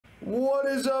What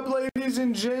is up, ladies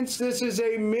and gents? This is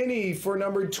a mini for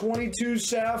number 22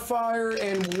 Sapphire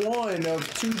and 1 of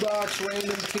 2-box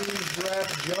random teams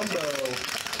draft jumbo.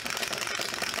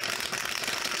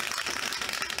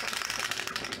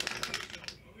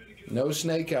 No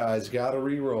snake eyes, gotta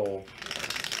re-roll.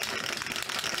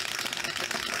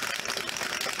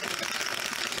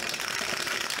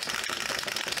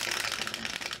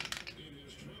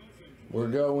 We're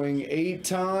going 8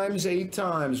 times, 8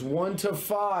 times. 1 to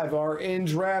 5 are in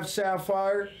draft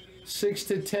Sapphire. 6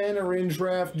 to 10 are in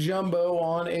draft jumbo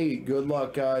on 8. Good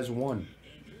luck, guys. 1,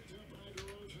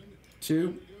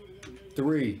 2,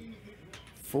 3,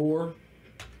 4,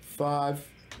 5,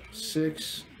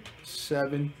 6,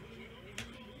 7,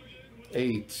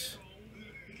 8.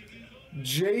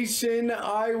 Jason,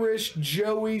 Irish,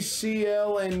 Joey,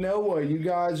 CL, and Noah, you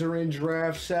guys are in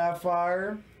draft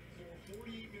Sapphire.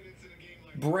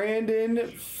 Brandon,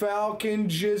 Falcon,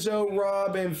 Jizzo,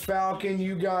 Rob, and Falcon,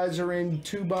 you guys are in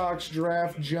 2-box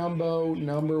draft jumbo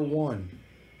number 1.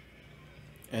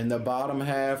 And the bottom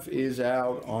half is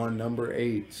out on number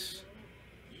 8.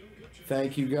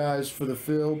 Thank you guys for the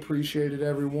fill. Appreciate it,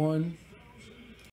 everyone.